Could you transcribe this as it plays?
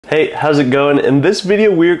Hey, how's it going? In this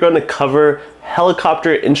video, we're going to cover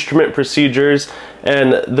helicopter instrument procedures,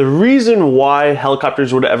 and the reason why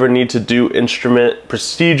helicopters would ever need to do instrument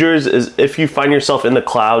procedures is if you find yourself in the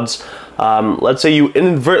clouds. Let's say you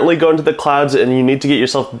inadvertently go into the clouds and you need to get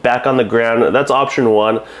yourself back on the ground. That's option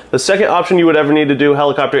one. The second option you would ever need to do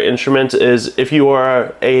helicopter instruments is if you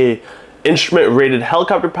are a instrument rated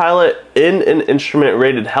helicopter pilot in an instrument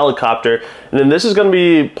rated helicopter, and then this is going to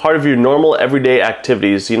be part of your normal everyday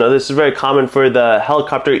activities. You know, this is very common for the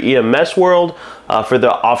helicopter EMS world, for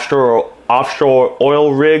the offshore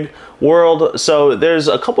oil rig world. So there's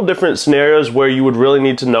a couple different scenarios where you would really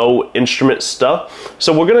need to know instrument stuff.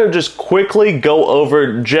 So we're going to just quickly go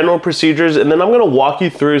over general procedures, and then I'm going to walk you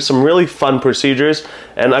through some really fun procedures,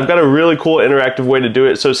 and I've got a really cool interactive way to do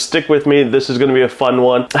it, so stick with me. This is going to be a fun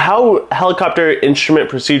one. How helicopter instrument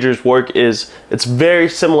procedures work is it's very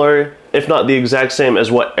similar, if not the exact same, as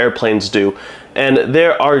what airplanes do. And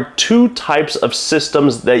there are two types of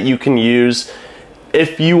systems that you can use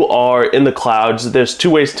if you are in the clouds. There's two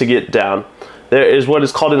ways to get down. There is what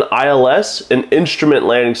is called an ILS, an instrument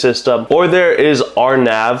landing system, or there is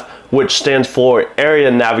RNAV, which stands for area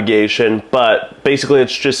navigation, but basically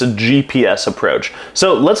it's just a GPS approach.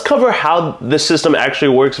 So let's cover how this system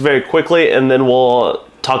actually works very quickly, and then we'll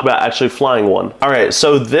talk about actually flying one. All right,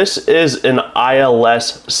 so this is an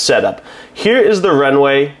ILS setup. Here is the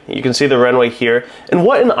runway. You can see the runway here. And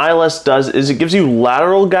what an ILS does is it gives you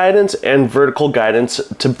lateral guidance and vertical guidance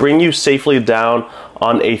to bring you safely down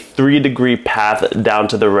on a 3-degree path down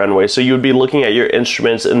to the runway. So you would be looking at your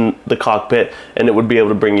instruments in the cockpit and it would be able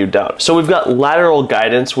to bring you down. So we've got lateral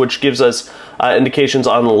guidance, which gives us indications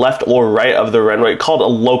on the left or right of the runway, called a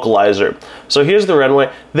localizer. So here's the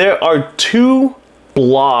runway. There are two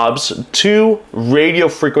blobs, two radio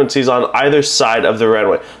frequencies on either side of the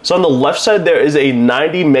runway. So on the left side there is a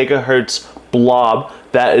 90 megahertz blob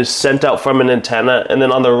that is sent out from an antenna, and then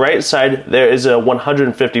on the right side there is a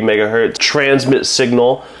 150 megahertz transmit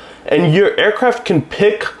signal, and your aircraft can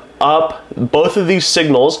pick up both of these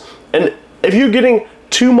signals. And if you're getting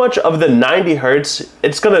too much of the 90 hertz,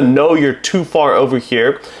 it's gonna know you're too far over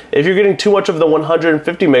here. If you're getting too much of the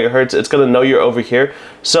 150 megahertz, it's gonna know you're over here.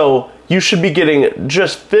 So you should be getting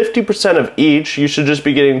just 50% of each. You should just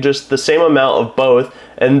be getting just the same amount of both,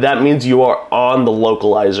 and that means you are on the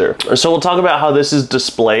localizer. So we'll talk about how this is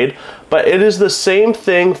displayed, but it is the same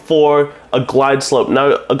thing for a glide slope.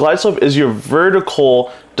 Now, a glide slope is your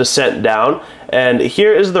vertical descent down, and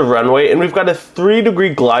here is the runway, and we've got a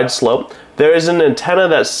 3-degree glide slope. There is an antenna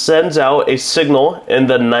that sends out a signal in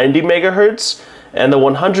the 90 megahertz and the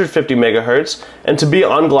 150 megahertz, and to be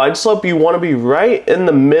on glide slope you want to be right in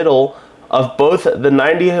the middle of both the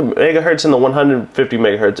 90 megahertz and the 150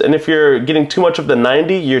 megahertz. And if you're getting too much of the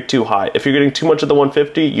 90, you're too high. If you're getting too much of the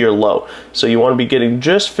 150, you're low. So you want to be getting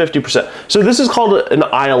just 50%. So this is called an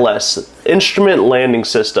ILS, instrument landing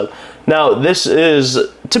system. Now this is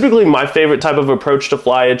typically my favorite type of approach to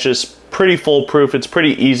fly. It's just pretty foolproof. It's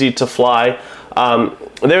pretty easy to fly.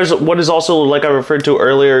 There's what is also, like I referred to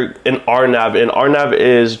earlier, an RNAV. And RNAV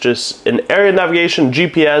is just an area navigation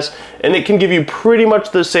GPS, and it can give you pretty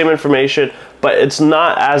much the same information, but it's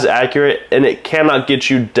not as accurate, and it cannot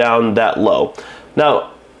get you down that low.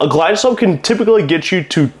 Now, a glide slope can typically get you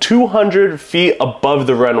to 200 feet above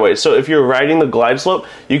the runway. So if you're riding the glide slope,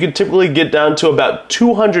 you can typically get down to about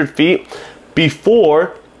 200 feet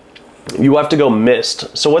before you have to go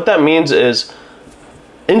missed. So what that means is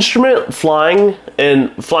instrument flying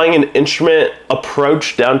and flying an instrument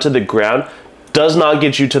approach down to the ground does not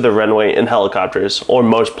get you to the runway in helicopters or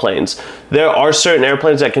most planes. There are certain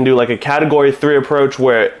airplanes that can do like a category 3 approach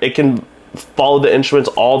where it can follow the instruments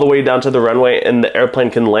all the way down to the runway and the airplane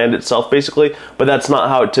can land itself basically, but that's not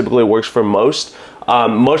how it typically works for most.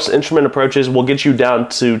 Most instrument approaches will get you down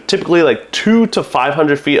to typically like 200 to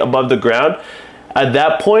 500 feet above the ground. At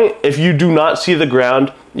that point, if you do not see the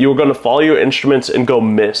ground, you're going to follow your instruments and go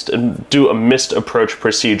missed and do a missed approach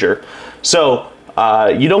procedure. So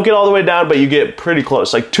you don't get all the way down, but you get pretty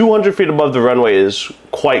close. Like 200 feet above the runway is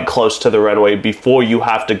quite close to the runway before you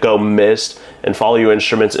have to go missed and follow your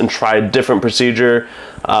instruments and try a different procedure.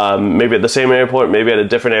 Maybe at the same airport, maybe at a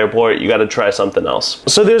different airport, you got to try something else.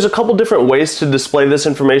 So there's a couple different ways to display this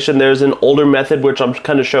information. There's an older method, which I'm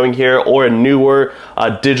kind of showing here, or a newer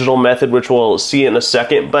digital method, which we'll see in a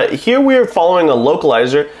second. But here we are following a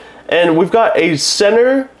localizer, and we've got a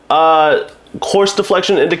center course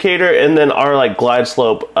deflection indicator, and then our like glide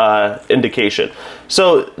slope indication.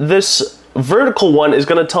 So this vertical one is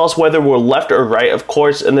going to tell us whether we're left or right, of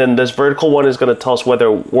course, and then this vertical one is going to tell us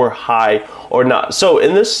whether we're high or not. So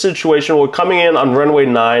in this situation, we're coming in on runway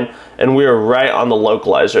 9 and we are right on the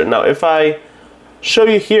localizer. Now if I show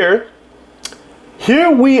you here.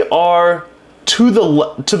 Here we are to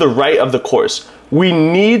the right of the course. We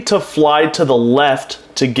need to fly to the left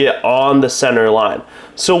to get on the center line.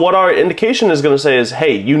 So what our indication is going to say is,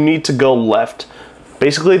 hey, you need to go left.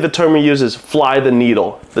 Basically, the term we use is fly the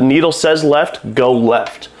needle. The needle says left, go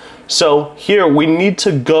left. So here we need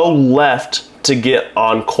to go left to get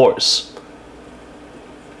on course.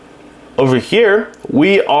 Over here,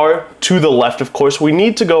 we are to the left of course. We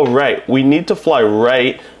need to go right. We need to fly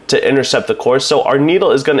right to intercept the course. So our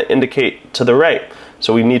needle is going to indicate to the right.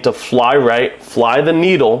 So we need to fly right, fly the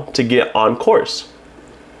needle to get on course.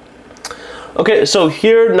 Okay, so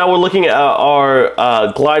here now we're looking at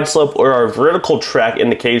our glide slope or our vertical track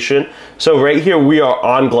indication. So right here we are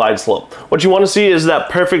on glide slope. What you want to see is that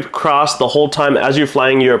perfect cross the whole time as you're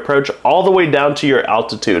flying your approach all the way down to your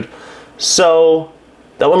altitude. So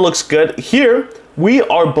that one looks good. Here we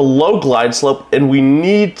are below glide slope and we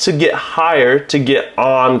need to get higher to get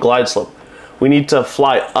on glide slope. We need to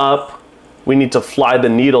fly up. We need to fly the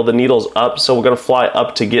needle. The needle's up, so we're going to fly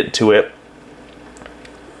up to get to it.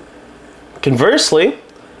 Conversely,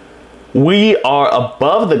 we are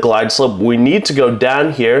above the glide slope. We need to go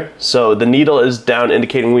down here. So the needle is down,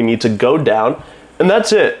 indicating we need to go down. And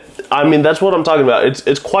that's it. I mean, that's what I'm talking about.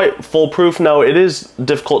 It's quite foolproof. Now, it is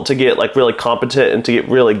difficult to get like really competent and to get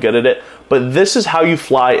really good at it. But this is how you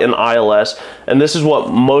fly in ILS. And this is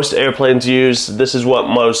what most airplanes use. This is what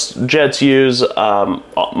most jets use,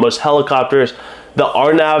 most helicopters. The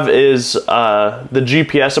RNAV is the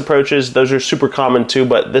GPS approaches. Those are super common too,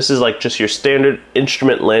 but this is like just your standard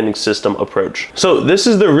instrument landing system approach. So this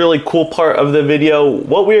is the really cool part of the video.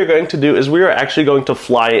 What we are going to do is we are actually going to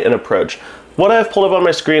fly an approach. What I have pulled up on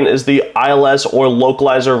my screen is the ILS or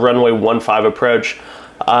localizer runway 15 approach.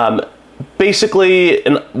 Basically,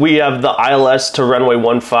 we have the ILS to runway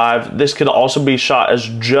 15. This could also be shot as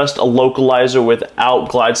just a localizer without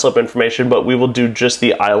glide slope information, but we will do just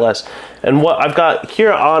the ILS. And what I've got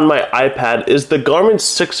here on my iPad is the Garmin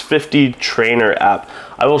 650 trainer app.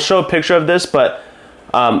 I will show a picture of this, but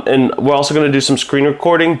and we're also going to do some screen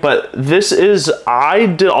recording, but this is, I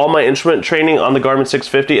did all my instrument training on the Garmin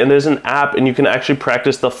 650, and there's an app and you can actually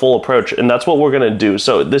practice the full approach, and that's what we're going to do.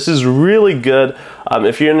 So this is really good.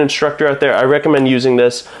 If you're an instructor out there, I recommend using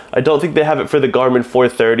this. I don't think they have it for the Garmin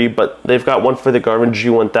 430, but they've got one for the Garmin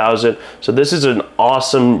G1000. So this is an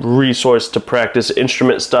awesome resource to practice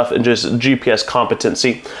instrument stuff and just GPS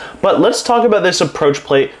competency. But let's talk about this approach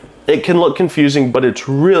plate. It can look confusing, but it's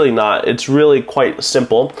really not. It's really quite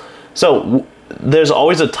simple. So there's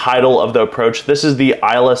always a title of the approach. This is the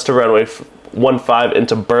ILS to runway 15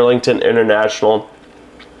 into Burlington International.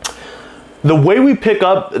 The way we pick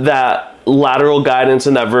up that lateral guidance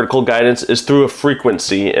and that vertical guidance is through a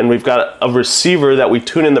frequency, and we've got a receiver that we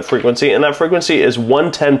tune in the frequency, and that frequency is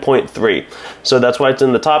 110.3. So that's why it's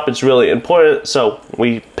in the top. It's really important. So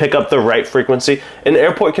we pick up the right frequency. An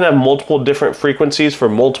airport can have multiple different frequencies for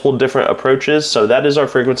multiple different approaches, so that is our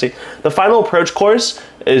frequency. The final approach course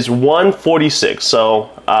is 146,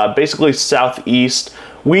 so basically southeast.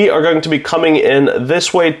 We are going to be coming in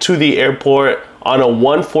this way to the airport on a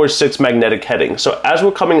 146 magnetic heading. So as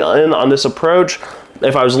we're coming in on this approach,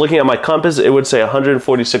 if I was looking at my compass, it would say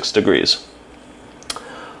 146 degrees.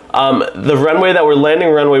 The runway that we're landing,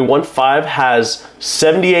 runway 15, has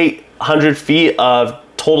 7,800 feet of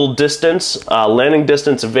total distance, landing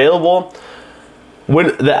distance available.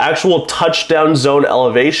 When the actual touchdown zone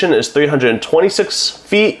elevation is 326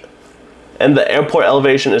 feet, and the airport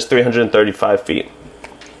elevation is 335 feet.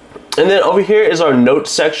 And then over here is our notes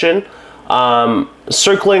section.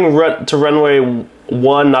 Circling to runway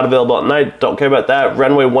 1, not available at night, don't care about that.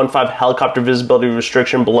 Runway 15, helicopter visibility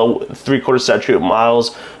restriction below 3/4 statute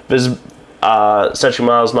miles, statute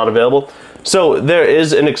miles not available. So there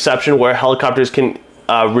is an exception where helicopters can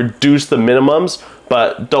reduce the minimums,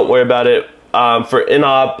 but don't worry about it. For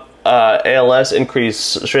INOP, ALS, increase,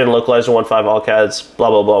 straight and localizer 15, all CADs, blah,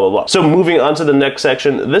 blah, blah, blah, blah. So moving on to the next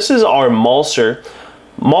section, this is our MALSR.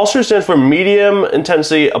 MALSR stands for Medium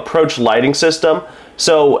Intensity Approach Lighting System.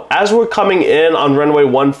 So as we're coming in on runway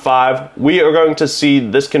 15, we are going to see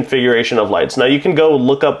this configuration of lights. Now you can go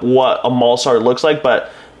look up what a MALSR looks like,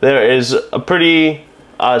 but there is a pretty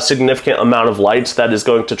significant amount of lights that is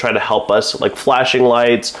going to try to help us, like flashing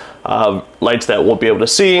lights, lights that we'll be able to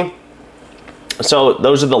see. So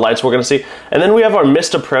those are the lights we're going to see. And then we have our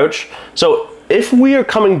missed approach. So if we are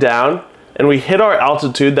coming down and we hit our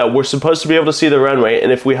altitude that we're supposed to be able to see the runway,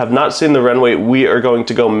 and if we have not seen the runway, we are going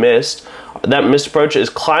to go missed. That missed approach is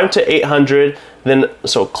climb to 800, then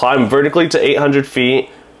so climb vertically to 800 feet,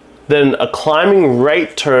 then a climbing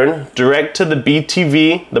right turn direct to the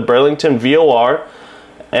BTV, the Burlington VOR,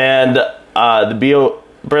 and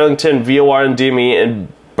Burlington VOR and DME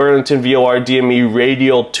and Burlington VOR DME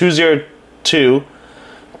radial 202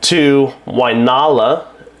 to Wainala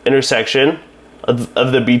intersection of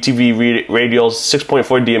the BTV radial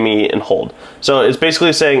 6.4 DME and hold. So it's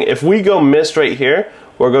basically saying if we go missed right here,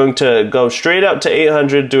 we're going to go straight up to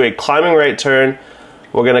 800, do a climbing right turn.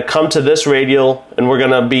 We're going to come to this radial and we're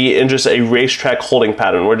going to be in just a racetrack holding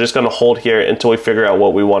pattern. We're just going to hold here until we figure out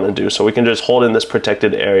what we want to do. So we can just hold in this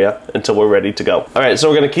protected area until we're ready to go. All right, so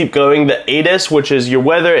we're going to keep going. The ATIS, which is your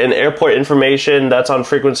weather and airport information, that's on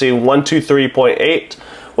frequency 123.8.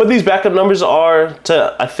 What these backup numbers are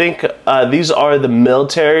to, I think these are the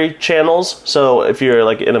military channels. So if you're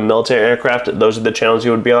like in a military aircraft, those are the channels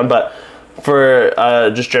you would be on. But for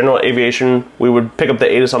just general aviation, we would pick up the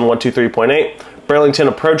ATIS on 123.8. Burlington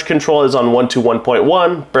approach control is on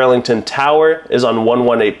 121.1. Burlington tower is on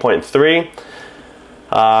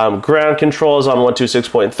 118.3. Ground control is on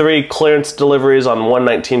 126.3, clearance delivery is on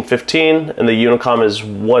 119.15, and the Unicom is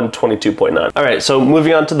 122.9. All right, so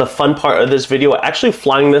moving on to the fun part of this video, actually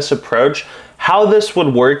flying this approach. How this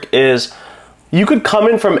would work is you could come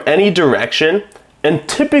in from any direction, and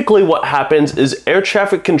typically what happens is air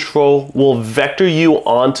traffic control will vector you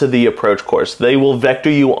onto the approach course. They will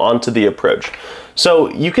vector you onto the approach. So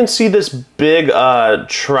you can see this big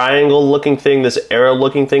triangle looking thing, this arrow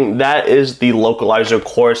looking thing, that is the localizer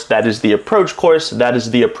course, that is the approach course, that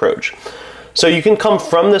is the approach. So you can come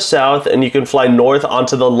from the south and you can fly north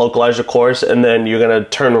onto the localizer course, and then you're gonna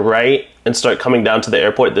turn right and start coming down to the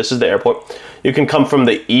airport. This is the airport. You can come from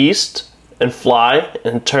the east and fly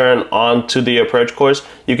and turn onto the approach course.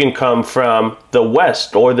 You can come from the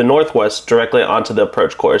west or the northwest directly onto the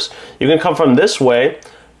approach course. You can come from this way,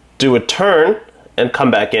 do a turn, and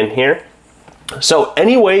come back in here. So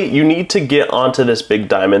anyway, you need to get onto this big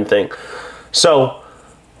diamond thing. So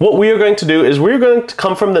what we are going to do is we're going to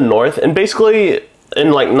come from the north, and basically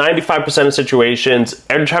in like 95% of situations,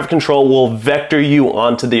 air traffic control will vector you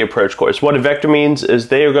onto the approach course. What a vector means is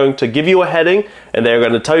they are going to give you a heading, and they're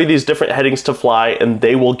going to tell you these different headings to fly, and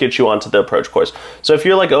they will get you onto the approach course. So if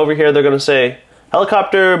you're like over here, they're going to say,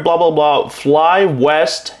 helicopter, blah, blah, blah, fly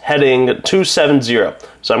west heading 270.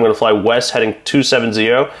 So I'm going to fly west heading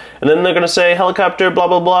 270. And then they're going to say, helicopter, blah,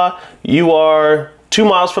 blah, blah, you are 2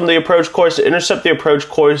 miles from the approach course. To intercept the approach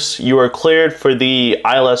course, you are cleared for the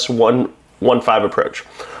ILS 115 approach.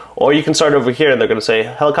 Or you can start over here and they're going to say,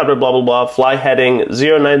 helicopter, blah, blah, blah, fly heading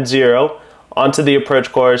 090 onto the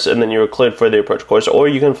approach course, and then you're cleared for the approach course. Or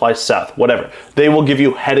you can fly south, whatever. They will give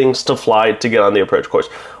you headings to fly to get on the approach course.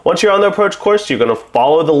 Once you're on the approach course, you're going to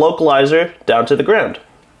follow the localizer down to the ground.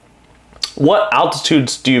 What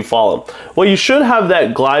altitudes do you follow? Well, you should have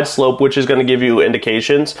that glide slope, which is going to give you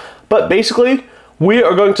indications. But basically, we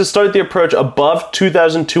are going to start the approach above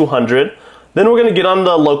 2,200. Then we're going to get on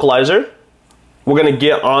the localizer. We're going to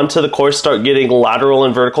get onto the course, start getting lateral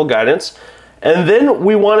and vertical guidance. And then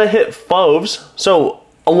we want to hit FOVs. So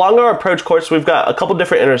along our approach course, we've got a couple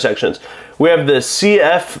different intersections. We have the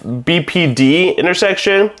CFBPD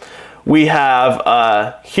intersection. We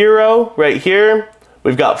have Hero right here.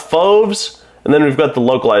 We've got FOVs, and then we've got the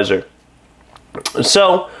localizer.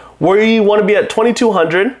 So we want to be at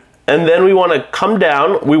 2200, and then we want to come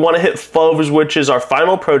down. We want to hit FOVs, which is our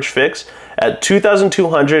final approach fix, at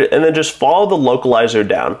 2200, and then just follow the localizer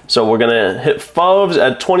down. So we're gonna hit FOVs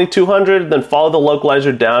at 2200, then follow the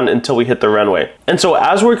localizer down until we hit the runway. And so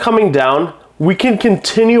as we're coming down, we can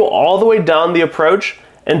continue all the way down the approach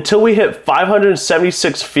until we hit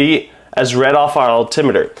 576 feet as read off our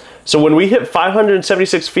altimeter. So when we hit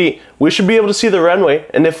 576 feet, we should be able to see the runway,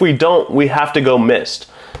 and if we don't, we have to go missed.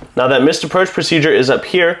 Now that missed approach procedure is up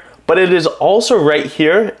here, but it is also right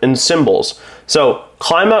here in symbols. So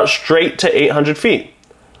climb out straight to 800 feet.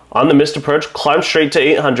 On the missed approach, climb straight to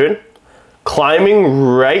 800, climbing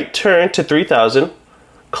right turn to 3000,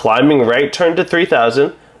 climbing right turn to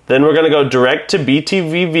 3000, then we're gonna go direct to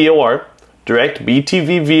BTV VOR, direct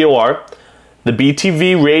BTV VOR, the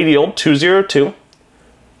BTV radial 202,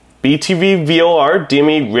 BTV VOR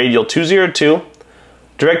DME radial 202,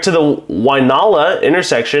 direct to the Wainala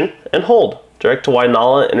intersection and hold. Direct to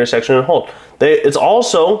Wainala intersection and hold. It's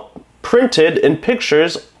also printed in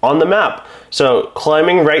pictures on the map. So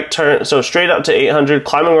climbing right turn, so straight up to 800,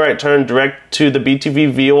 climbing right turn direct to the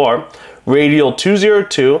BTV VOR, radial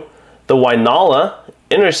 202, the Wainala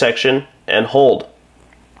intersection and hold.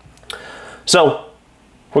 So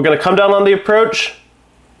we're gonna come down on the approach,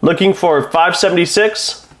 looking for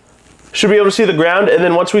 576, should be able to see the ground, and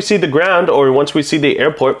then once we see the ground, or once we see the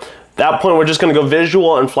airport, at that point we're just gonna go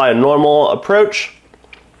visual and fly a normal approach,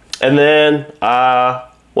 and then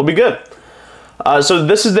we'll be good. So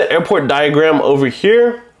this is the airport diagram over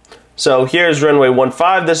here. So here's runway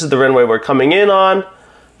 15. This is the runway we're coming in on.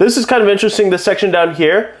 This is kind of interesting, this section down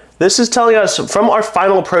here. This is telling us from our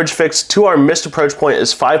final approach fix to our missed approach point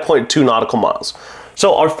is 5.2 nautical miles.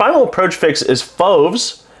 So our final approach fix is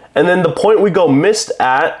FOVs, and then the point we go missed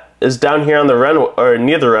at is down here on the runway, or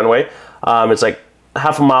near the runway. It's like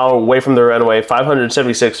half a mile away from the runway,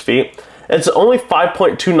 576 feet. It's only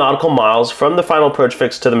 5.2 nautical miles from the final approach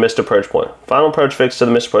fix to the missed approach point. Final approach fix to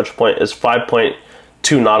the missed approach point is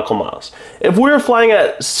 5.2 nautical miles. If we were flying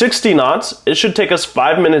at 60 knots, it should take us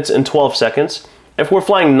 5 minutes and 12 seconds. If we're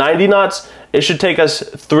flying 90 knots, it should take us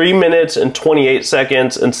 3 minutes and 28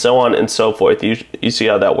 seconds, and so on and so forth. You see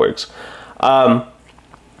how that works.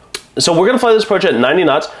 So we're gonna fly this approach at 90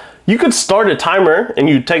 knots. You could start a timer, and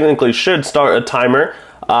you technically should start a timer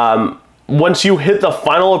once you hit the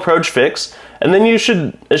final approach fix, and then it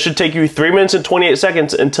should take you 3 minutes and 28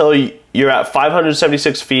 seconds until you're at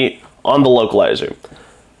 576 feet on the localizer.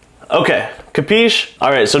 Okay, capiche?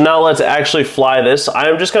 All right, so now let's actually fly this.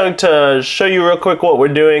 I'm just going to show you real quick what we're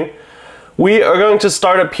doing. We are going to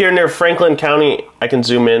start up here near Franklin County. I can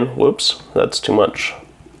zoom in. Whoops, that's too much.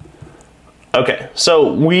 Okay,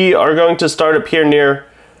 so we are going to start up here near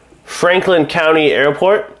Franklin County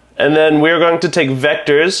Airport, and then we're going to take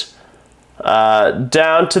vectors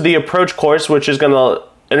down to the approach course, which is going to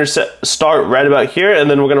start right about here, and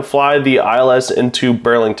then we're going to fly the ILS into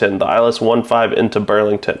Burlington, the ILS 15 into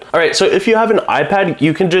Burlington. All right, so if you have an iPad,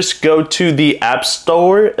 you can just go to the App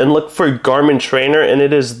Store and look for Garmin Trainer, and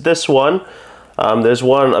it is this one. There's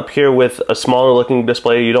one up here with a smaller looking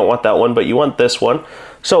display. You don't want that one, but you want this one.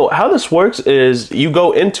 So how this works is you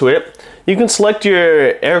go into it, you can select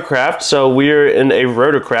your aircraft. So we're in a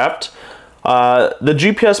rotorcraft. The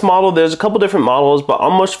GPS model, there's a couple different models, but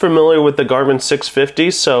I'm most familiar with the Garmin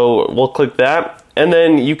 650, so we'll click that. And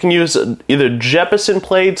then you can use either Jeppesen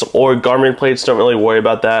plates or Garmin plates, don't really worry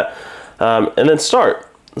about that. And then start.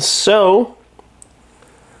 So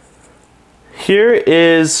here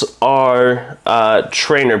is our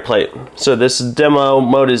trainer plate. So this demo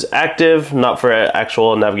mode is active, not for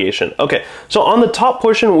actual navigation. Okay, so on the top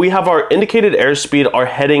portion, we have our indicated airspeed, our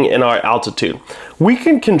heading, and our altitude. We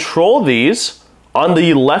can control these on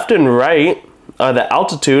the left and right, the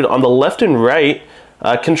altitude on the left and right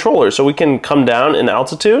controller. So we can come down in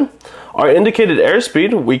altitude. Our indicated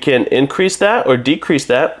airspeed, we can increase that or decrease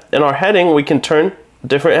that. And our heading, we can turn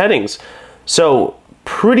different headings. So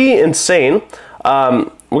pretty insane.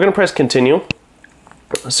 We're gonna press continue.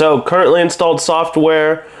 So currently installed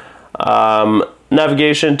software,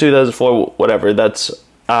 navigation 2004, whatever, that's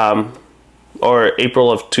or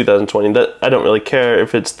April of 2020. That I don't really care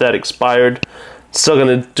if it's that expired. Still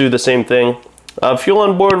gonna do the same thing. Fuel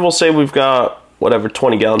on board, we'll say we've got whatever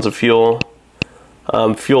 20 gallons of fuel.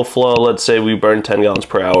 Fuel flow, let's say we burn 10 gallons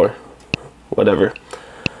per hour, whatever.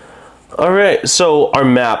 All right, so our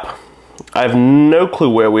map. I have no clue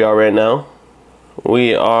where we are right now.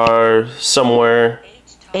 We are somewhere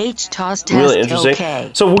really interesting.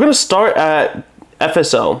 Okay. So we're gonna start at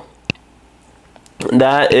FSO.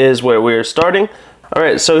 That is where we're starting. All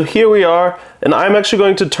right, so here we are, and I'm actually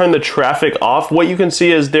going to turn the traffic off. What you can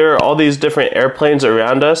see is there are all these different airplanes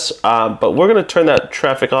around us, but we're gonna turn that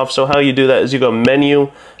traffic off. So how you do that is you go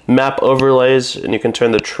menu, map overlays, and you can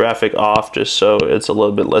turn the traffic off just so it's a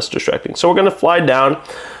little bit less distracting. So we're gonna fly down.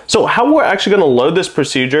 So how we're actually gonna load this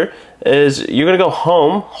procedure is you're gonna go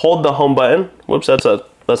home, hold the home button. Whoops, that's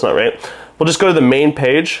not right. We'll just go to the main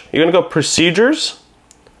page. You're gonna go procedures,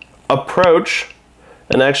 approach,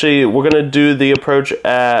 and actually we're gonna do the approach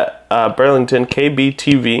at Burlington,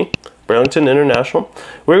 KBTV, Burlington International.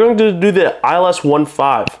 We're going to do the ILS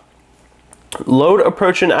 15. Load,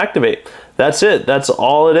 approach, and activate. That's it, that's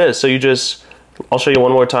all it is. So you just, I'll show you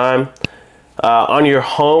one more time. On your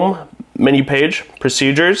home menu page,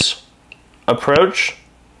 procedures, approach,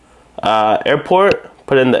 airport,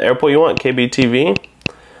 put in the airport you want, KBTV,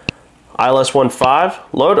 ILS 15,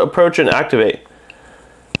 load, approach, and activate.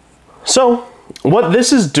 So what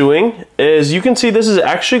this is doing is you can see this is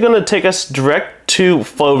actually going to take us direct to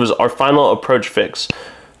FOVs, our final approach fix.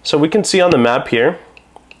 So we can see on the map here,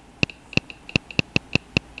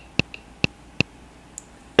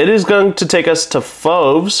 it is going to take us to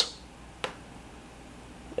FOVs.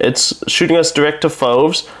 It's shooting us direct to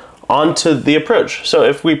FOVs onto the approach. So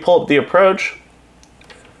if we pull up the approach,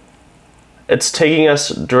 it's taking us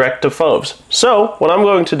direct to FOVs. So what I'm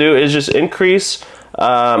going to do is just increase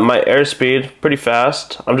my airspeed pretty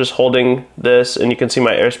fast. I'm just holding this, and you can see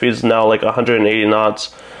my airspeed is now like 180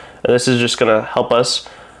 knots. And this is just gonna help us.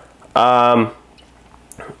 And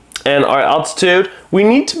our altitude, we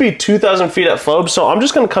need to be 2,000 feet at FOVs, so I'm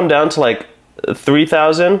just gonna come down to like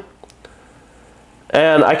 3,000.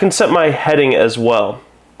 And I can set my heading as well.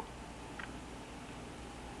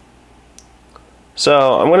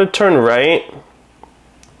 So I'm going to turn right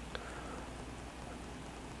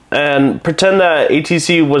and pretend that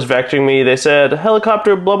ATC was vectoring me. They said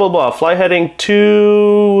helicopter blah blah blah, fly heading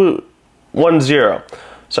 210.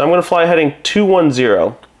 So I'm going to fly heading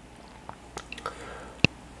 210.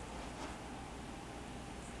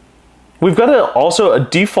 We've got also a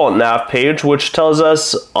default nav page which tells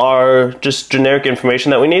us our just generic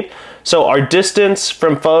information that we need. So our distance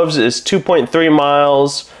from FOVS is 2.3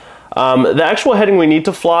 miles. The actual heading we need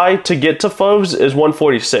to fly to get to FOVS is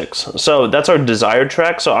 146. So that's our desired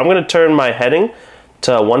track. So I'm going to turn my heading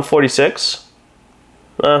to 146.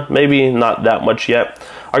 Maybe not that much yet.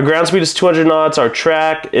 Our ground speed is 200 knots. Our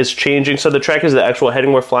track is changing. So the track is the actual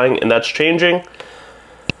heading we're flying, and that's changing.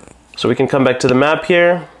 So we can come back to the map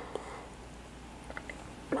here.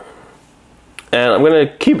 And I'm going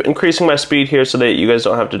to keep increasing my speed here so that you guys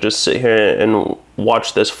don't have to just sit here and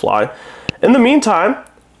watch this fly. In the meantime,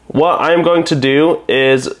 what I'm going to do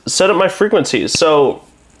is set up my frequencies. So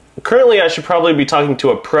currently I should probably be talking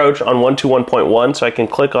to approach on 121.1, so I can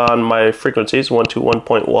click on my frequencies,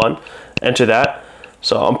 121.1, enter that.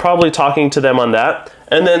 So I'm probably talking to them on that.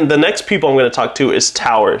 And then the next people I'm going to talk to is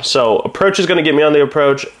tower. So approach is going to get me on the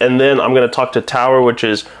approach, and then I'm going to talk to tower, which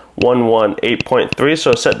is 118.3,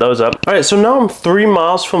 so set those up. All right, so now I'm 3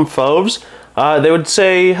 miles from FOVS. They would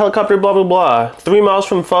say helicopter blah blah blah, 3 miles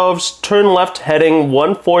from FOVS, turn left heading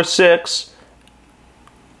 146,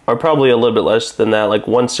 or probably a little bit less than that, like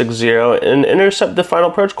 160, and intercept the final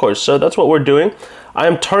approach course. So that's what we're doing. I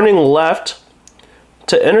am turning left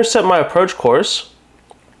to intercept my approach course.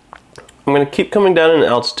 I'm going to keep coming down in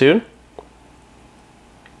altitude,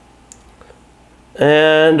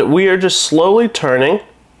 and we are just slowly turning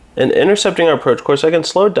and intercepting our approach course. I can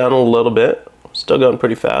slow it down a little bit. Still going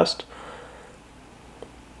pretty fast.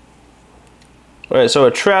 Alright, so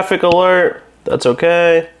a traffic alert. That's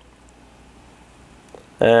okay.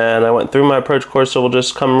 And I went through my approach course, so we'll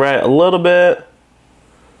just come right a little bit.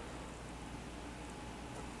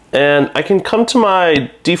 And I can come to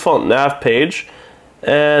my default nav page,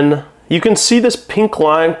 and you can see this pink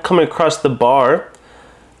line coming across the bar.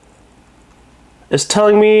 It's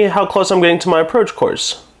telling me how close I'm getting to my approach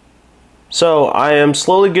course. So I am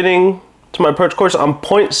slowly getting to my approach course. I'm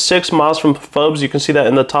 0.6 miles from FOVS. You can see that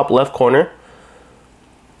in the top left corner.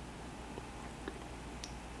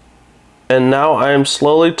 And now I am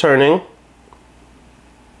slowly turning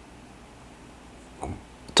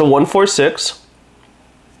to 146.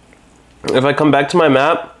 If I come back to my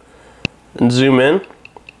map and zoom in,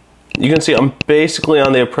 you can see I'm basically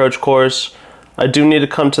on the approach course. I do need to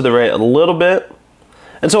come to the right a little bit.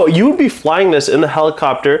 And so you would be flying this in the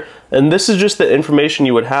helicopter, and this is just the information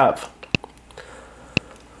you would have.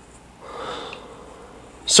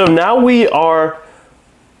 So now we are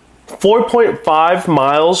 4.5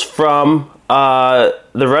 miles from the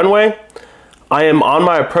runway. I am on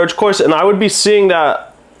my approach course, and I would be seeing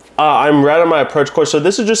that I'm right on my approach course. So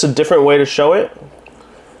this is just a different way to show it.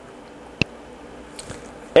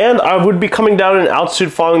 And I would be coming down in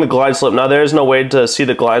altitude following the glide slope. Now there is no way to see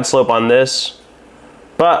the glide slope on this,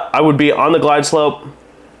 but I would be on the glide slope,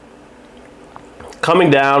 coming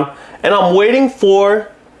down, and I'm waiting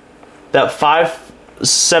for that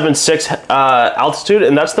 576 altitude,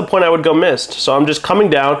 and that's the point I would go missed. So I'm just coming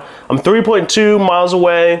down. I'm 3.2 miles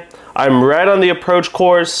away. I'm right on the approach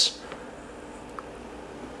course.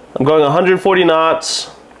 I'm going 140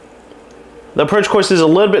 knots. The approach course is a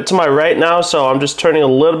little bit to my right now, so I'm just turning a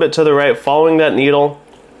little bit to the right, following that needle.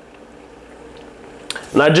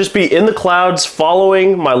 And I'd just be in the clouds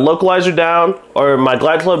following my localizer down, or my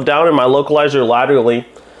glide slope down, and my localizer laterally.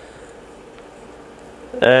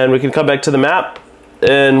 And we can come back to the map,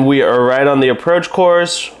 and we are right on the approach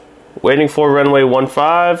course, waiting for runway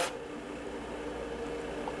 15.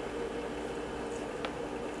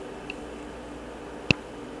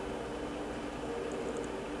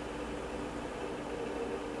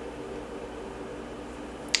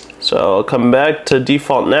 So I'll come back to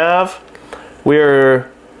default nav.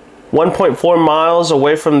 We're 1.4 miles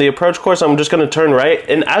away from the approach course. I'm just going to turn right.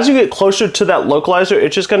 And as you get closer to that localizer,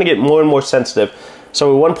 it's just going to get more and more sensitive.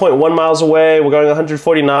 So we're 1.1 miles away. We're going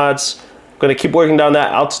 140 knots. I'm going to keep working down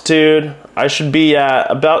that altitude. I should be at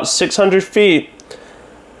about 600 feet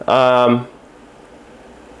as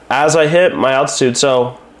I hit my altitude.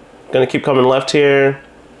 So I'm going to keep coming left here.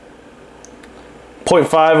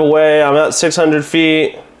 0.5 away. I'm at 600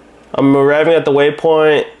 feet. I'm arriving at the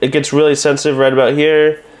waypoint. It gets really sensitive right about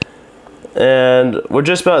here. And we're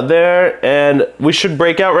just about there, and we should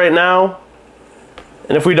break out right now.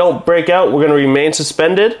 And if we don't break out, we're going to remain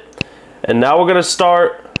suspended. And now we're gonna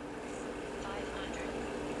start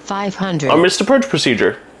 500. our missed approach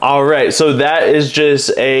procedure. All right, so that is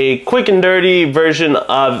just a quick and dirty version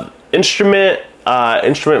of instrument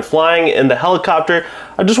flying in the helicopter.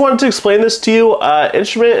 I just wanted to explain this to you.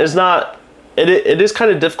 Instrument is not, it is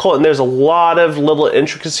kind of difficult and there's a lot of little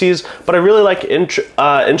intricacies, but I really like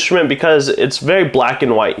instrument because it's very black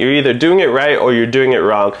and white. You're either doing it right or you're doing it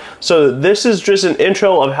wrong. So this is just an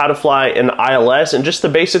intro of how to fly in ILS and just the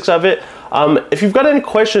basics of it. If you've got any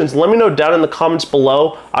questions, let me know down in the comments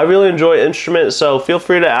below. I really enjoy instruments, so feel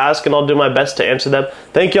free to ask and I'll do my best to answer them.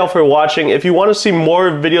 Thank y'all for watching. If you want to see more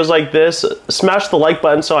videos like this, smash the like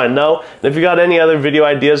button so I know. And if you got any other video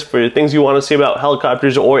ideas for things you want to see about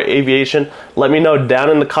helicopters or aviation, let me know down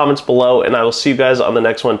in the comments below, and I will see you guys on the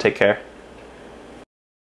next one. Take care.